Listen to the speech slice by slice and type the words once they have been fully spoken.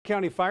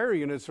County fire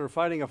units are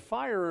fighting a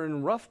fire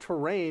in rough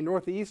terrain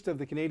northeast of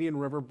the Canadian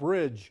River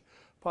Bridge.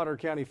 Potter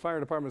County Fire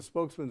Department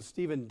spokesman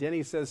Stephen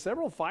Denny says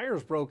several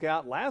fires broke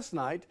out last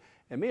night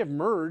and may have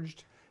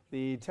merged.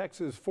 The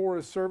Texas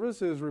Forest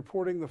Service is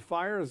reporting the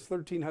fire is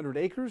 1,300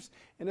 acres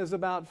and is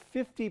about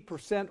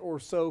 50% or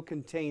so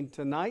contained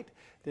tonight.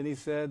 Denny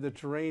said the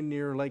terrain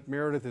near Lake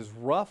Meredith is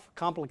rough,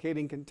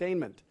 complicating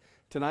containment.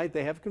 Tonight,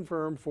 they have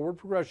confirmed forward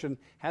progression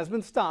has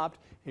been stopped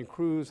and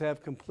crews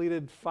have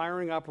completed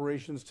firing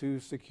operations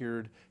to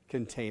secured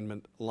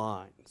containment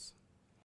lines.